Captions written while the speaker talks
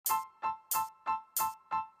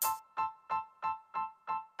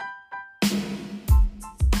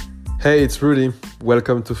Hey, it's Rudy.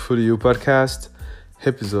 Welcome to Fully You Podcast,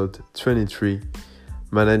 episode 23,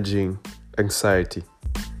 Managing Anxiety.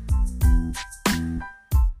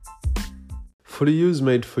 Fully You is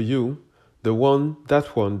made for you, the one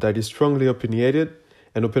that is strongly opinionated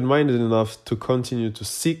and open-minded enough to continue to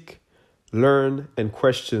seek, learn, and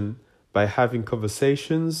question by having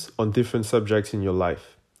conversations on different subjects in your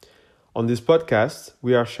life. On this podcast,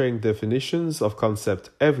 we are sharing definitions of concepts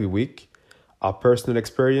every week, our personal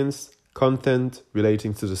experience, content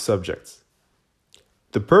relating to the subjects.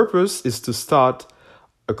 The purpose is to start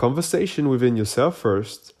a conversation within yourself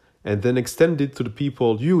first and then extend it to the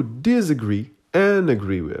people you disagree and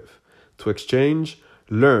agree with, to exchange,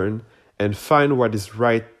 learn, and find what is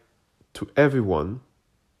right to everyone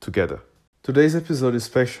together. Today's episode is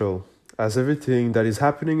special as everything that is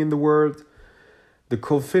happening in the world, the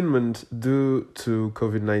confinement due to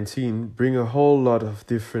COVID-19 bring a whole lot of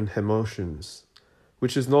different emotions,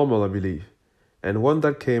 which is normal, I believe. And one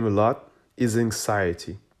that came a lot is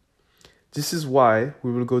anxiety. This is why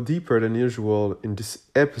we will go deeper than usual in this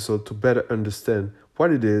episode to better understand what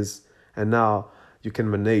it is and how you can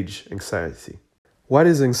manage anxiety. What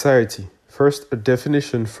is anxiety? First, a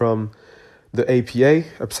definition from the APA,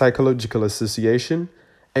 a psychological association.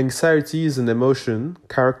 Anxiety is an emotion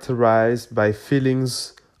characterized by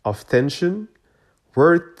feelings of tension,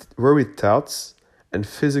 worried thoughts, and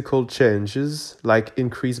physical changes like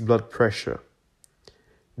increased blood pressure.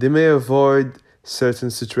 They may avoid certain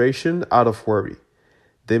situations out of worry.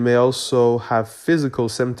 They may also have physical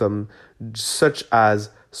symptoms such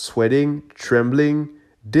as sweating, trembling,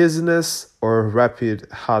 dizziness, or rapid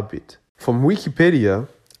heartbeat. From Wikipedia,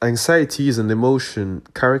 anxiety is an emotion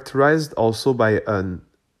characterized also by an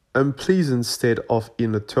unpleasant state of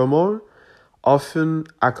inner turmoil, often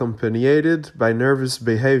accompanied by nervous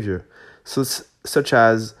behavior, such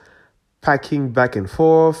as packing back and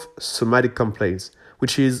forth, somatic complaints,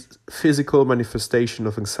 which is physical manifestation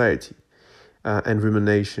of anxiety and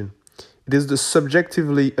rumination. It is the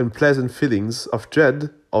subjectively unpleasant feelings of dread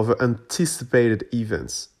over anticipated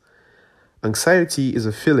events. Anxiety is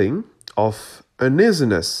a feeling of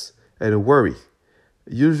uneasiness and worry,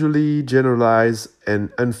 usually generalized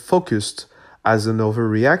and unfocused as an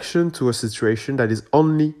overreaction to a situation that is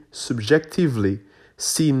only subjectively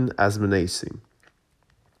seen as menacing.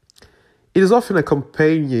 It is often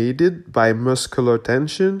accompanied by muscular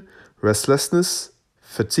tension, restlessness,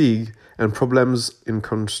 fatigue, and problems in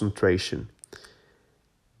concentration.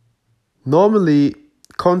 Normally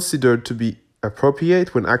considered to be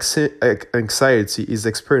appropriate when anxiety is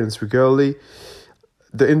experienced regularly,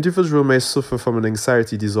 the individual may suffer from an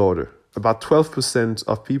anxiety disorder. About 12%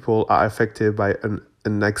 of people are affected by an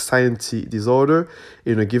anxiety disorder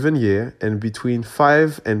in a given year, and between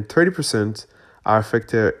 5 and 30% are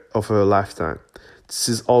affected over a lifetime. This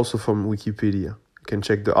is also from Wikipedia. You can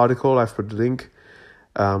check the article, I've put the link.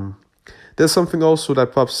 There's something also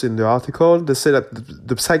that pops in the article. They say that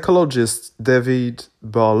the psychologist David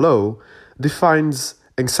Barlow defines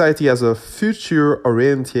anxiety as a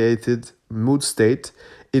future-oriented mood state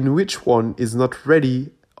in which one is not ready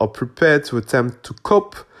or prepared to attempt to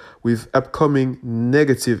cope with upcoming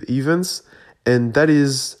negative events, and that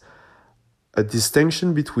is a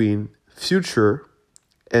distinction between future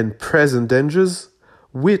and present dangers,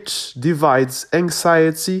 which divides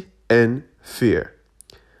anxiety and fear.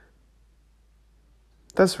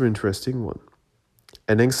 That's an interesting one.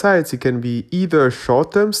 And anxiety can be either a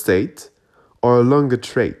short-term state or a longer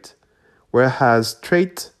trait, whereas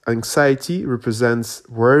trait anxiety represents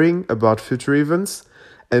worrying about future events,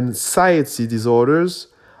 anxiety disorders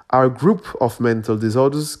are a group of mental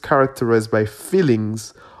disorders characterized by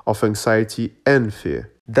feelings of anxiety and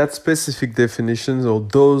fear. That specific definitions, or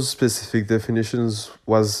those specific definitions,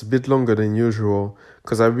 was a bit longer than usual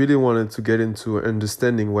because I really wanted to get into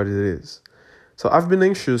understanding what it is. So I've been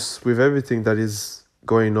anxious with everything that is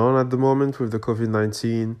going on at the moment with the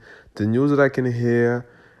COVID-19, the news that I can hear,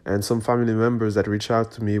 and some family members that reach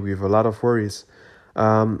out to me with a lot of worries.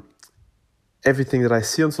 Everything that I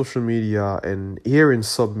see on social media and hear in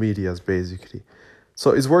sub-medias, basically.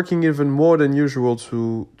 So it's working even more than usual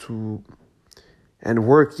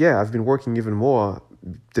I've been working even more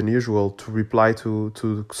than usual to reply to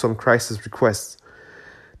some crisis requests.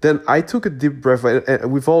 Then I took a deep breath,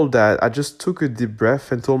 and with all that, I just took a deep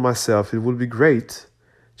breath and told myself it would be great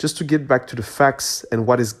just to get back to the facts and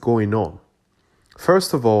what is going on.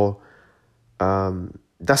 First of all,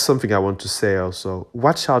 that's something I want to say also.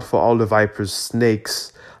 Watch out for all the vipers,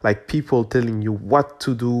 snakes, like people telling you what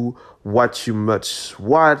to do, what you must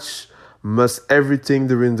watch, must everything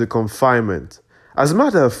during the confinement. As a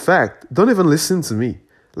matter of fact, don't even listen to me.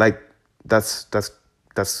 Like, that's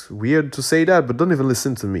That's weird to say that, but don't even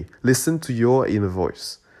listen to me. Listen to your inner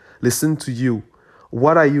voice. Listen to you.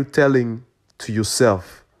 What are you telling to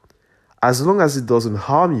yourself? As long as it doesn't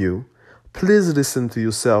harm you, please listen to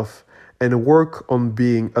yourself and work on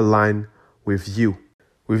being aligned with you.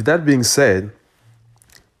 With that being said,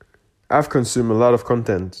 I've consumed a lot of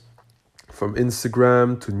content from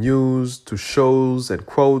Instagram to news to shows and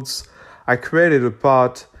quotes. I created a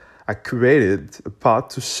part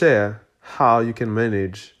to share how you can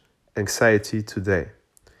manage anxiety today.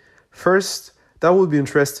 First, that would be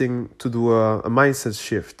interesting to do a mindset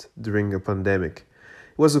shift during a pandemic.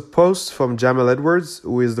 It was a post from Jamal Edwards,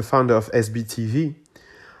 who is the founder of SBTV,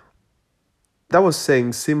 that was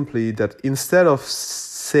saying simply that instead of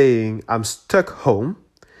saying I'm stuck home,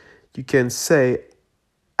 you can say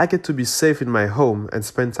I get to be safe in my home and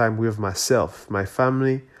spend time with myself, my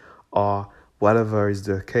family, or whatever is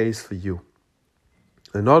the case for you.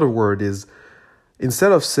 Another word is,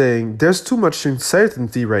 instead of saying there's too much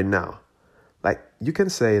uncertainty right now, like you can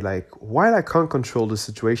say like, while I can't control the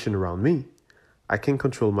situation around me, I can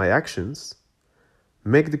control my actions.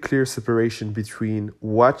 Make the clear separation between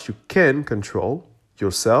what you can control,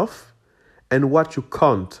 yourself, and what you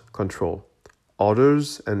can't control,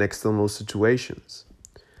 others and external situations.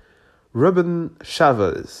 Ruben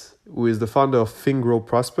Chavez, who is the founder of Think, Grow,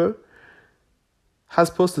 Prosper, has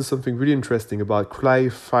posted something really interesting about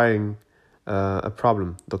clarifying a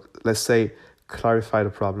problem. Let's say clarify the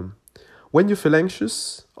problem. When you feel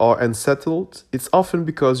anxious or unsettled, it's often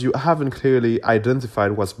because you haven't clearly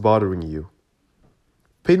identified what's bothering you.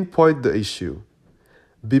 Pinpoint the issue.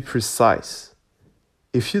 Be precise.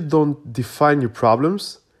 If you don't define your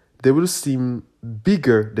problems, they will seem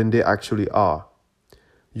bigger than they actually are.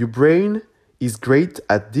 Your brain is great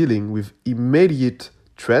at dealing with immediate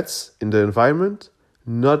threats in the environment,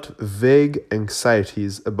 not vague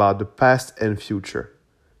anxieties about the past and future.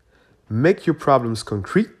 Make your problems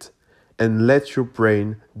concrete and let your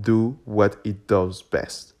brain do what it does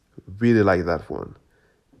best. Really like that one.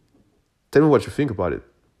 Tell me what you think about it.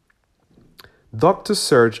 Dr.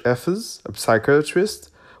 Serge Effers, a psychiatrist,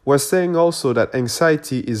 was saying also that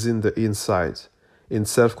anxiety is in the inside, in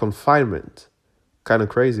self-confinement. Kind of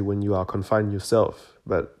crazy when you are confining yourself,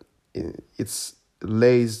 but it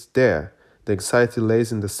lays there. The anxiety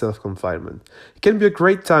lays in the self-confinement. It can be a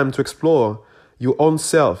great time to explore your own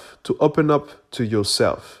self, to open up to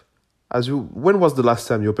yourself. When was the last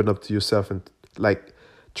time you opened up to yourself and like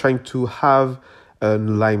trying to have an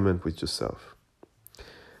alignment with yourself?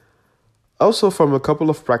 Also, from a couple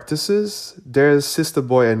of practices, there's Sister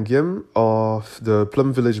Boy and Gim of the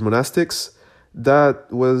Plum Village Monastics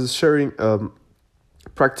that was sharing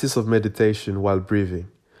practice of meditation while breathing.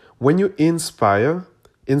 When you inspire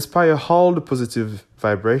all the positive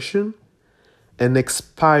vibration and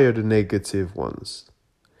expire the negative ones.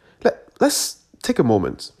 Let's take a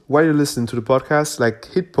moment while you're listening to the podcast, like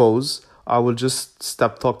hit pause. I will just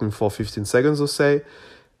stop talking for 15 seconds or so,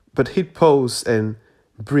 but hit pause and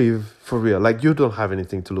breathe for real. Like you don't have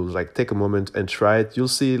anything to lose. Like take a moment and try it. You'll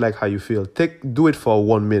see like how you feel. Do it for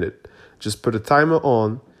 1 minute. Just put a timer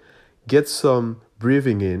on, get some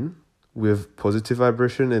breathing in with positive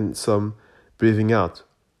vibration and some breathing out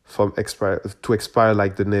to expire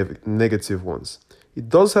like the negative ones. It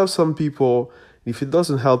does help some people. If it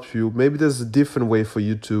doesn't help you, maybe there's a different way for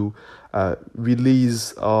you to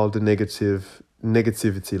release all the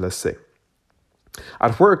negativity, let's say.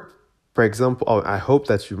 At work, for example, I hope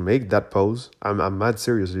that you make that pose. I'm mad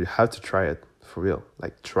serious. You have to try it for real.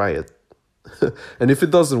 Like try it. And if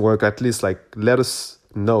it doesn't work, at least like let us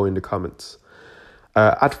know in the comments.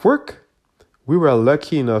 At work, we were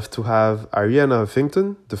lucky enough to have Ariana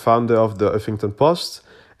Huffington, the founder of the Huffington Post,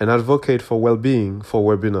 and advocate for well-being for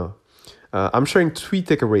webinar. I'm sharing 3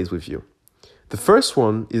 takeaways with you. The first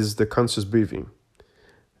one is the conscious breathing.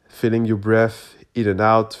 Feeling your breath in and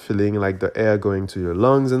out, feeling like the air going to your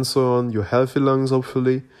lungs and so on, your healthy lungs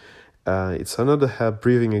hopefully. It's another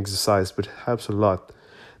breathing exercise, but it helps a lot.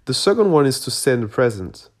 The second one is to stay in the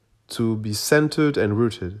present, to be centered and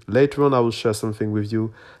rooted. Later on, I will share something with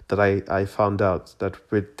you that I found out that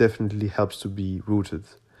definitely helps to be rooted.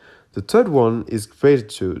 The third one is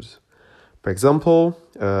gratitude. For example,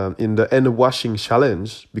 in the hand washing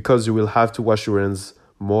challenge, because you will have to wash your hands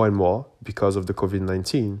more and more because of the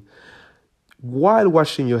COVID-19, while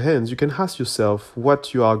washing your hands, you can ask yourself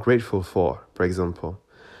what you are grateful for, example.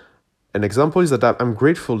 An example is that I'm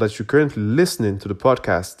grateful that you're currently listening to the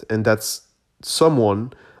podcast and that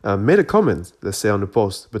someone made a comment, let's say, on the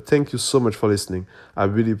post. But thank you so much for listening. I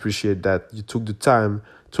really appreciate that you took the time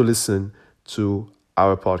to listen to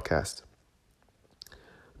our podcast.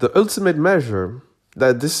 The ultimate measure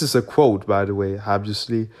That this is a quote, by the way,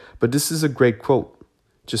 obviously, but this is a great quote.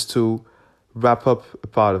 Just to wrap up a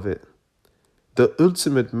part of it. The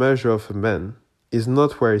ultimate measure of a man is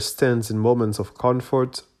not where he stands in moments of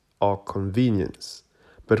comfort or convenience,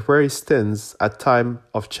 but where he stands at time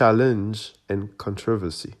of challenge and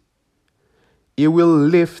controversy. He will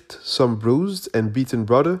lift some bruised and beaten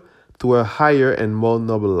brother to a higher and more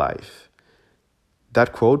noble life.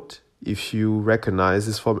 That quote, if you recognize,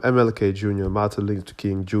 is from MLK Jr., Martin Luther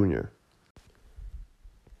King Jr.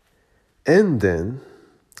 And then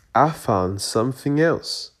I found something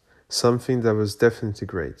else, something that was definitely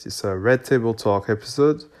great. It's a Red Table Talk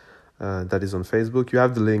episode that is on Facebook. You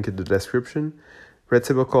have the link in the description. Red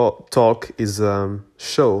Table Talk is a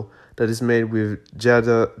show that is made with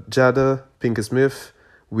Jada Pinkett Smith,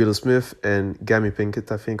 Willow Smith, and Gammy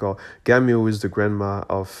Pinkett, I think, or Gammy, who is the grandma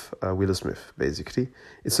of Willow Smith, basically.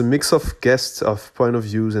 It's a mix of guests, of point of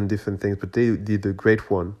views and different things, but they did a great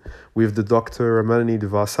one with the Dr. Ramani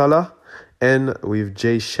Devarsala and with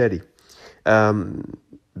Jay Shetty.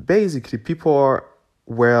 Basically, people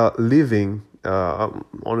were living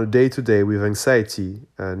on a day-to-day with anxiety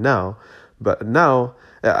now, but now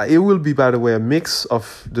it will be, by the way, a mix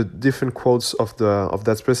of the different quotes of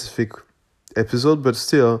that specific episode, but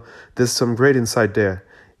still there's some great insight there.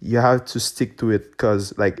 You have to stick to it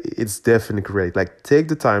because it's definitely great. Take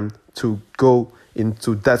the time to go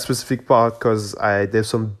into that specific part because there's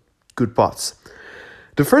some good parts.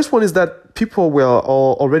 The first one is that people were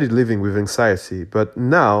already living with anxiety, but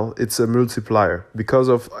now it's a multiplier because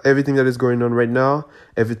of everything that is going on right now.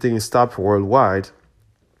 Everything is stopped worldwide,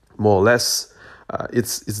 more or less.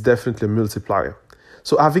 It's definitely a multiplier.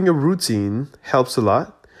 So having a routine helps a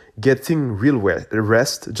lot. Getting real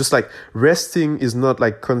rest, just like resting is not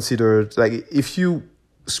considered, if you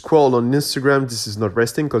scroll on Instagram, this is not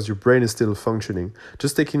resting because your brain is still functioning.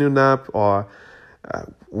 Just taking a nap or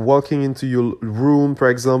walking into your room, for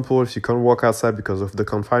example, if you can't walk outside because of the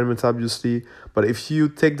confinement, obviously. But if you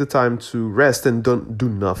take the time to rest and don't do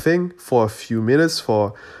nothing for a few minutes,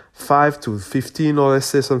 for 5 to 15 or let's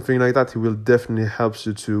say something like that, it will definitely help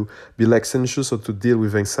you to be less anxious or to deal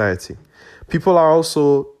with anxiety. People are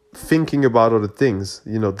also thinking about other things,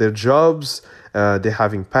 their jobs, they're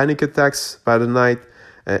having panic attacks by the night,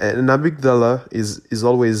 and amygdala is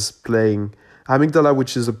always playing. Amygdala,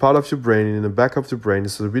 which is a part of your brain, in the back of the brain,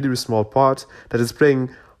 is a really small part that is playing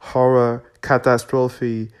horror,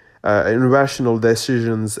 catastrophe, irrational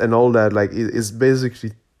decisions, and all that. It is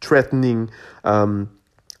basically threatening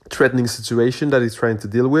situation that it's trying to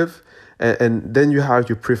deal with. And then you have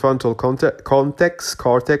your prefrontal cortex,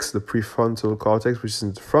 the prefrontal cortex, which is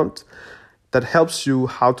in the front, that helps you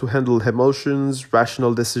how to handle emotions,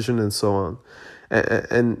 rational decision, and so on.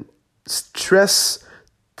 And stress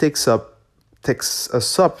takes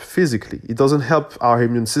us up physically. It doesn't help our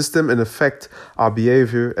immune system and affect our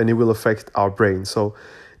behavior, and it will affect our brain. So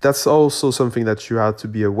that's also something that you have to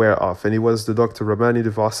be aware of. And it was the Dr. Ramani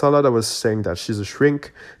Devarsala that was saying that. She's a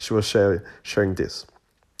shrink. She was sharing this.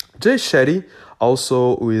 Jay Shetty,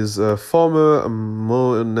 also who is a former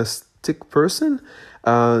monastic person,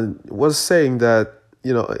 was saying that,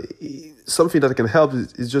 something that can help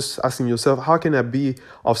is just asking yourself, how can I be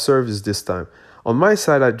of service this time? On my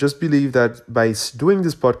side, I just believe that by doing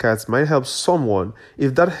this podcast might help someone.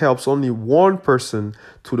 If that helps only one person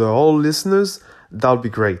to the whole listeners, that'll be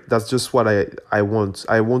great. That's just what I want.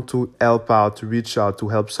 I want to help out, to reach out, to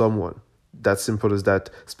help someone. That's simple as that,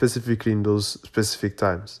 specifically in those specific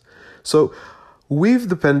times. So with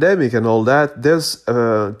the pandemic and all that, there's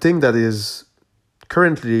a thing that is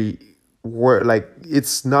currently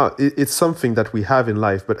it's something that we have in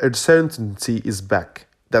life, but uncertainty is back.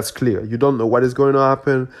 That's clear. You don't know what is going to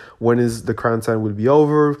happen, when is the quarantine will be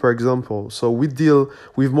over, for example. So we deal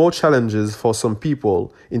with more challenges for some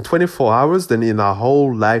people in 24 hours than in our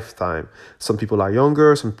whole lifetime. Some people are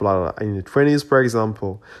younger, some people are in their 20s, for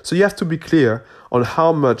example. So you have to be clear on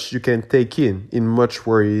how much you can take in much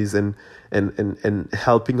worries and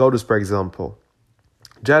helping others, for example.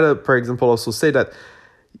 Jada, for example, also say that,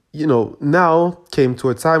 now came to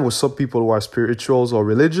a time where some people who are spirituals or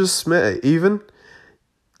religious, even,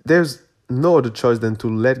 there's no other choice than to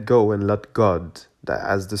let go and let God,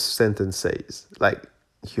 as the sentence says.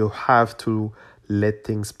 You have to let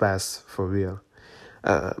things pass for real.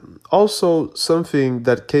 Also, something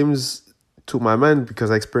that came to my mind, because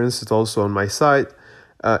I experienced it also on my side,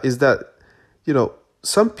 is that,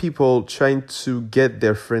 some people trying to get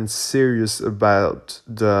their friends serious about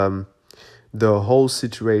the whole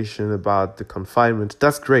situation, about the confinement.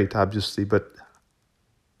 That's great, obviously, but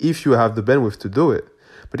if you have the bandwidth to do it.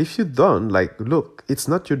 But if you don't, look, it's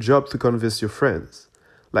not your job to convince your friends.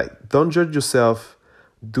 Don't judge yourself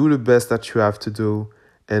do the best that you have to do,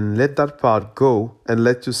 and let that part go and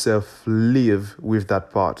let yourself live with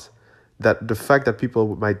that part. That the fact that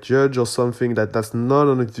people might judge or something, that's none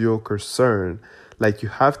of your concern. Like, you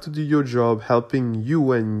have to do your job helping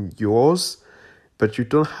you and yours, but you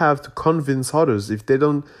don't have to convince others if they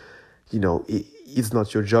don't, it's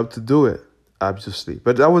not your job to do it, obviously.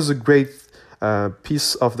 But that was a great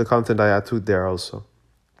piece of the content I had to there also.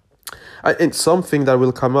 And something that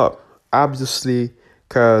will come up, obviously,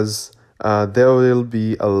 because there will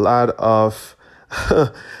be a lot of,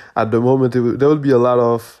 at the moment, there will be a lot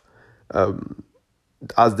of,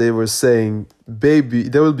 as they were saying, there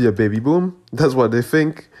will be a baby boom. That's what they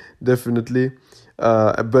think, definitely.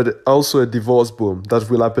 But also a divorce boom that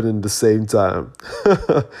will happen in the same time.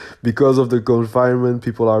 Because of the confinement,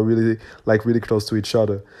 people are really close to each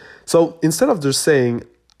other. So instead of just saying,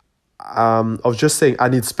 I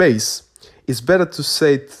need space, it's better to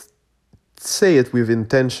say it with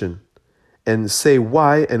intention. And say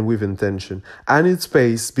why and with intention. I need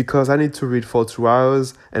space because I need to read for 2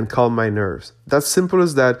 hours and calm my nerves. That's simple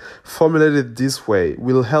as that. Formulated this way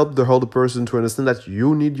will help the other person to understand that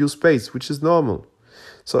you need your space, which is normal.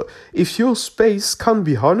 So if your space can't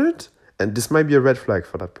be honored, and this might be a red flag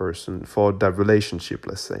for that person, for that relationship,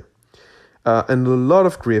 let's say. And a lot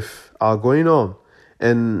of grief are going on.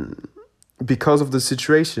 And because of the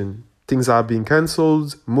situation, things are being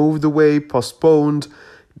cancelled, moved away, postponed,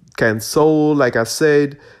 cancel, like I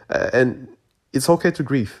said, and it's okay to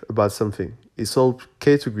grieve about something. It's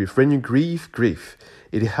okay to grieve. When you grieve.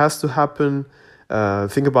 It has to happen.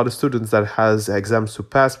 Think about the students that has exams to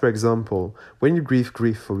pass, for example. When you grieve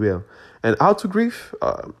for real. And how to grieve?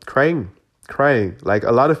 Crying. Like,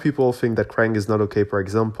 a lot of people think that crying is not okay, for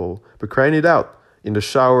example, but crying it out. In the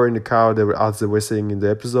shower, in the car, as they were saying in the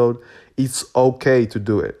episode, it's okay to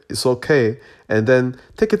do it. It's okay. And then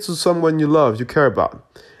take it to someone you love, you care about.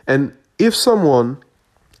 And if someone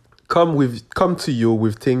come to you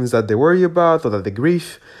with things that they worry about or that they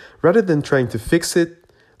grieve, rather than trying to fix it,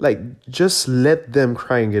 just let them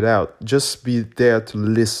crying it out. Just be there to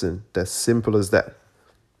listen. That's simple as that.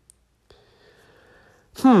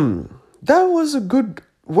 That was a good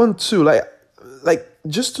one too. Like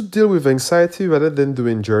just to deal with anxiety rather than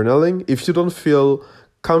doing journaling. If you don't feel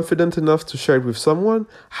confident enough to share it with someone,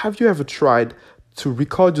 have you ever tried to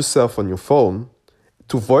record yourself on your phone,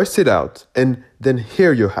 to voice it out, and then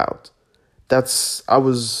hear you out? I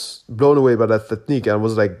was blown away by that technique, and I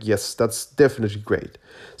was like, yes, that's definitely great.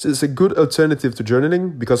 So it's a good alternative to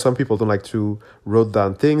journaling, because some people don't like to write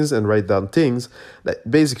down things.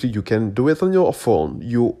 Basically, you can do it on your phone.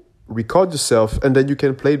 You record yourself, and then you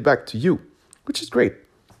can play it back to you, which is great.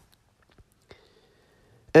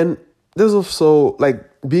 And there's also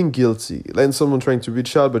being guilty, like someone trying to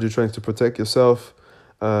reach out, but you're trying to protect yourself.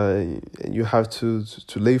 You have to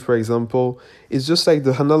leave, for example. It's just like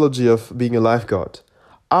the analogy of being a lifeguard.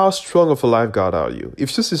 How strong of a lifeguard are you?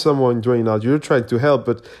 If you see someone doing out, you're trying to help,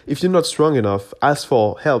 but if you're not strong enough, ask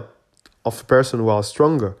for help of a person who are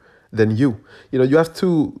stronger than you. You have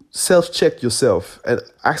to self-check yourself and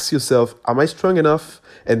ask yourself, am I strong enough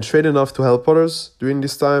and trained enough to help others during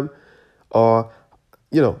this time? Or,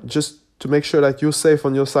 just to make sure that you're safe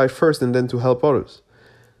on your side first and then to help others.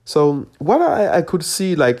 So what I could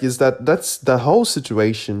see is that's the whole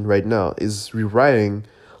situation right now is rewriting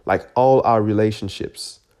all our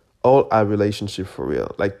relationships for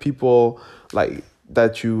real. People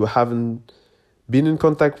that you haven't been in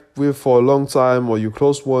contact with for a long time, or you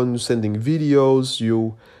close one, sending videos,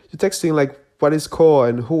 you're texting what is core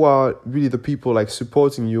and who are really the people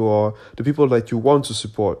supporting you, or the people that you want to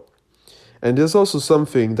support. And there's also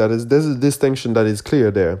something there's a distinction that is clear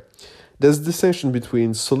there. There's a distinction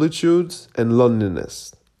between solitude and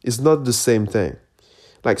loneliness. It's not the same thing.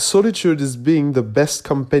 Solitude is being the best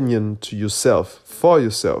companion to yourself, for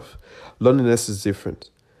yourself. Loneliness is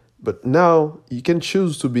different. But now you can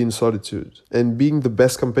choose to be in solitude and being the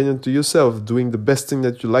best companion to yourself, doing the best thing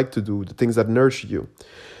that you like to do, the things that nurture you.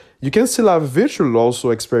 You can still have a virtual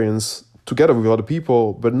also experience together with other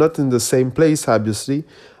people, but not in the same place, obviously.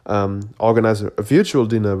 Organize a virtual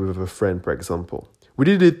dinner with a friend, for example. We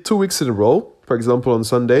did it 2 weeks in a row. For example, on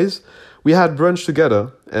Sundays, we had brunch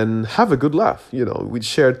together and have a good laugh. We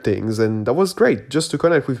shared things, and that was great. Just to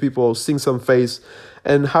connect with people, sing some face,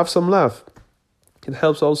 and have some laugh. It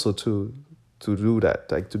helps also to do that,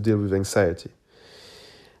 to deal with anxiety.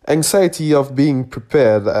 Anxiety of being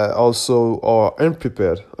prepared also, or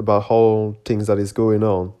unprepared about all things that is going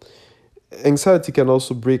on. Anxiety can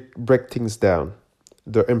also break things down,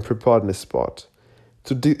 the unpreparedness part.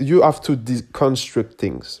 You have to deconstruct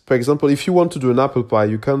things. For example, if you want to do an apple pie,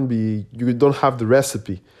 you don't have the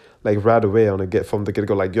recipe. like right away from the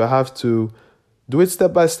get-go. Like you have to do it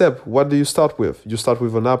step by step. What do you start with? You start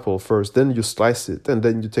with an apple first, then you slice it, and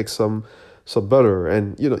then you take some butter,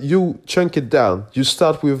 and you chunk it down. You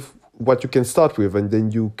start with what you can start with, and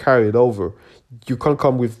then you carry it over. You can't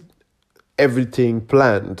come with everything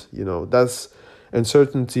planned. That's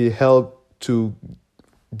uncertainty help to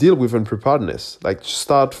deal with unpreparedness. Like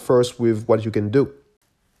start first with what you can do.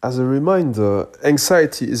 As a reminder,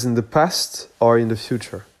 anxiety is in the past or in the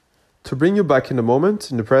future. To bring you back in the moment,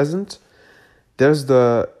 in the present, there's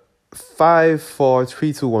the 5, 4,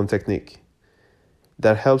 3, 2, 1 technique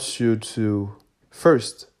that helps you to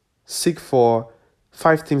first seek for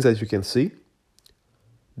 5 things that you can see,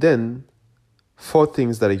 then 4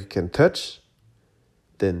 things that you can touch,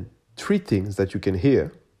 then 3 things that you can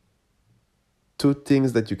hear, 2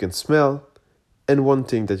 things that you can smell, and 1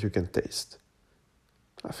 thing that you can taste.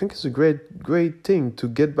 I think it's a great thing to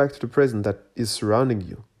get back to the present that is surrounding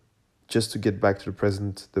you. Just to get back to the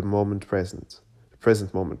present, the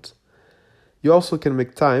present moment. You also can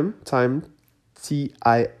make time,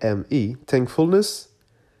 T-I-M-E, thankfulness,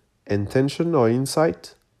 intention or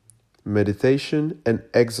insight, meditation, and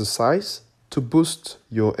exercise to boost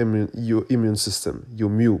your immune system, your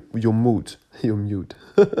mood.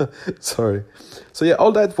 Sorry. So yeah,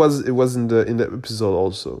 all that was in the episode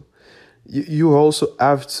also. You also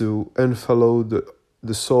have to unfollow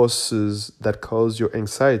the sources that cause your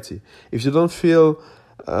anxiety. If you don't feel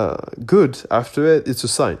good after it, it's a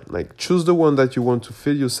sign. Like choose the one that you want to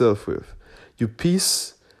fill yourself with. Your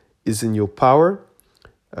peace is in your power.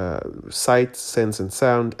 Sight, sense, and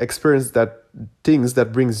sound. Experience things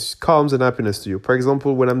that brings calm and happiness to you. For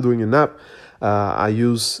example, when I'm doing a nap, I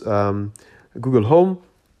use Google Home.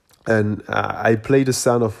 And I play the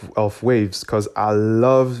sound of waves because I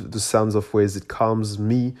love the sounds of waves. It calms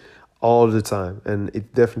me all the time. And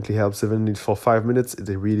it definitely helps. Even for 5 minutes, it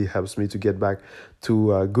really helps me to get back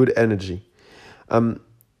to good energy. The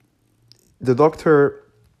doctor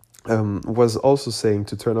was also saying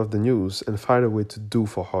to turn off the news and find a way to do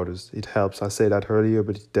for others. It helps. I said that earlier,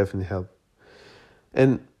 but it definitely helps.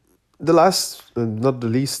 And the last, not the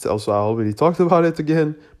least, also I already talked about it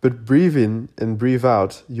again, but breathe in and breathe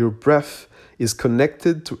out. Your breath is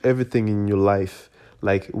connected to everything in your life.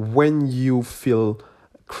 Like when you feel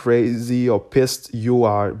crazy or pissed, you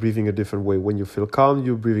are breathing a different way. When you feel calm,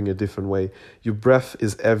 you're breathing a different way. Your breath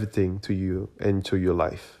is everything to you and to your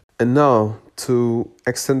life. And now, to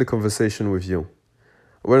extend the conversation with you,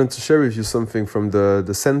 I wanted to share with you something from the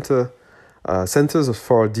Centers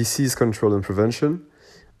for Disease Control and Prevention,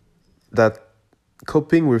 that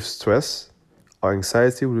coping with stress or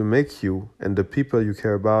anxiety will make you and the people you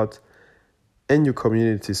care about and your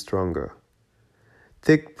community stronger.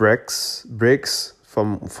 Take breaks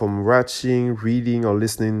from watching, reading, or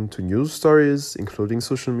listening to news stories, including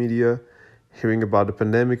social media. Hearing about the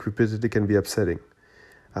pandemic repeatedly can be upsetting.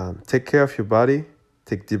 Take care of your body,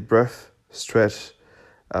 take deep breath, stretch,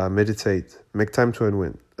 meditate, make time to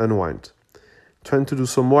unwind. Try to do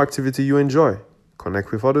some more activity you enjoy.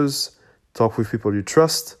 Connect with others. Talk with people you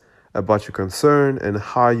trust about your concern and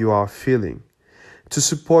how you are feeling. To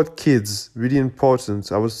support kids, really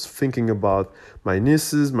important. I was thinking about my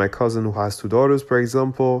nieces, my cousin who has 2 daughters, for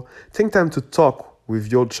example. Take time to talk with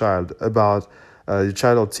your child about your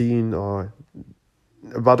child or teen or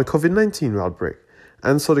about the COVID-19 outbreak.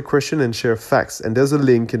 Answer the question and share facts. And there's a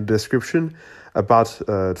link in the description about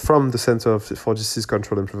from the Center for Disease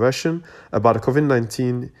Control and Prevention about the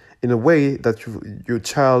COVID-19 in a way that your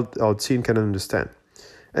child or teen can understand.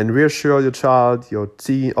 And reassure your child, your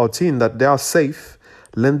teen or teen that they are safe.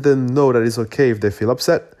 Let them know that it's okay if they feel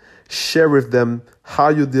upset. Share with them how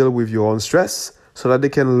you deal with your own stress so that they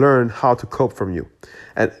can learn how to cope from you.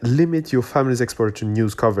 And limit your family's exposure to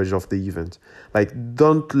news coverage of the event. Like,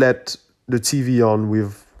 don't let the TV on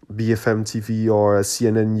with BFM TV or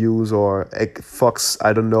CNN News or Fox,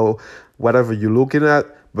 I don't know, whatever you're looking at,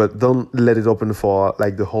 but don't let it open for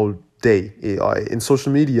like the whole day. In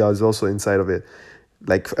social media is also inside of it.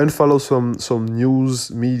 Like unfollow some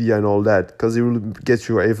news media and all that, because it will get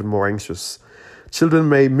you even more anxious. Children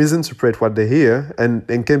may misinterpret what they hear and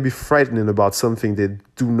can be frightened about something they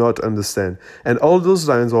do not understand. And all those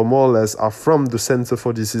lines, or more or less, are from the Center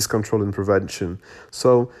for Disease Control and Prevention.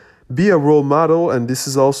 So be a role model, and this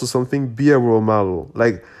is also something, be a role model.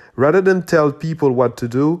 Like, rather than tell people what to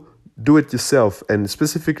do it yourself. And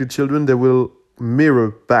specifically children, they will mirror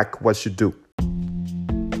back what you do.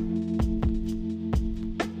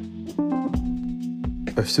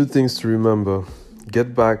 A few things to remember.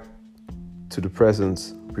 Get back to the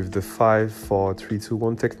present with the 5, 4, 3, 2,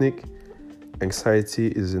 1 technique. Anxiety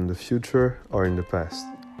is in the future or in the past.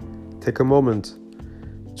 Take a moment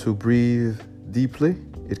to breathe deeply.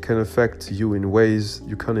 It can affect you in ways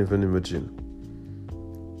you can't even imagine.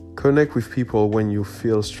 Connect with people when you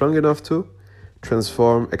feel strong enough to.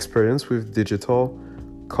 Transform experience with digital.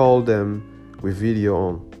 Call them with video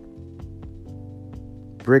on.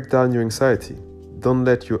 Break down your anxiety. Don't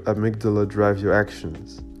let your amygdala drive your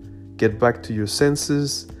actions. Get back to your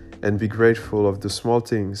senses and be grateful of the small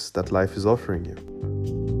things that life is offering you.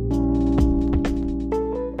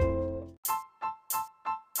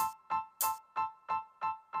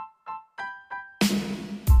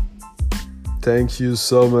 Thank you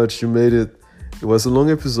so much. You made it. It was a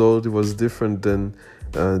long episode. It was different than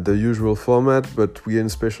the usual format, but we're in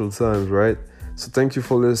special times, right? So thank you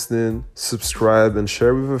for listening. Subscribe and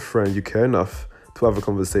share with a friend you care enough to have a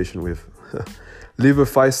conversation with. Leave a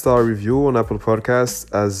 5-star review on Apple Podcasts,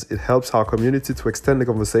 as it helps our community to extend the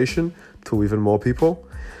conversation to even more people.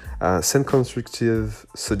 Send constructive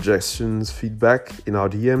suggestions, feedback in our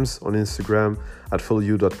DMs on Instagram at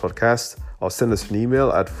fullyou.podcast, or send us an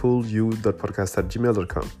email at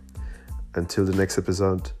fullyou.podcast@gmail.com. Until the next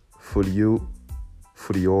episode, fully you,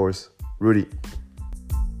 fully yours, Rudy.